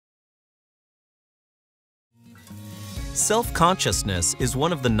Self-consciousness is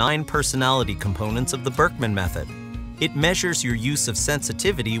one of the 9 personality components of the Birkman method. It measures your use of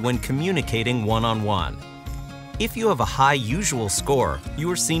sensitivity when communicating one-on-one. If you have a high usual score,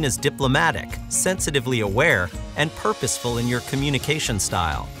 you are seen as diplomatic, sensitively aware, and purposeful in your communication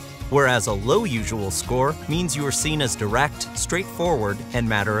style, whereas a low usual score means you are seen as direct, straightforward, and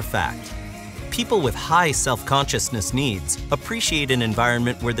matter-of-fact. People with high self-consciousness needs appreciate an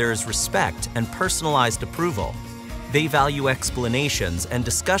environment where there is respect and personalized approval. They value explanations and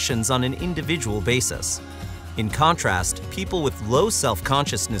discussions on an individual basis. In contrast, people with low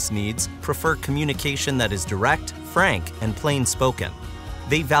self-consciousness needs prefer communication that is direct, frank, and plain-spoken.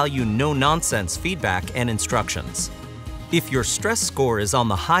 They value no-nonsense feedback and instructions. If your stress score is on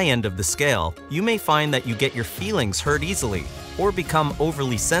the high end of the scale, you may find that you get your feelings hurt easily or become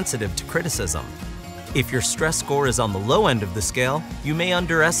overly sensitive to criticism. If your stress score is on the low end of the scale, you may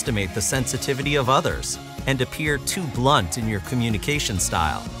underestimate the sensitivity of others and appear too blunt in your communication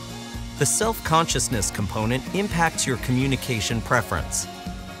style. The self-consciousness component impacts your communication preference.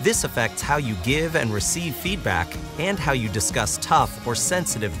 This affects how you give and receive feedback and how you discuss tough or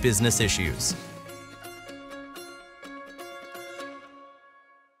sensitive business issues.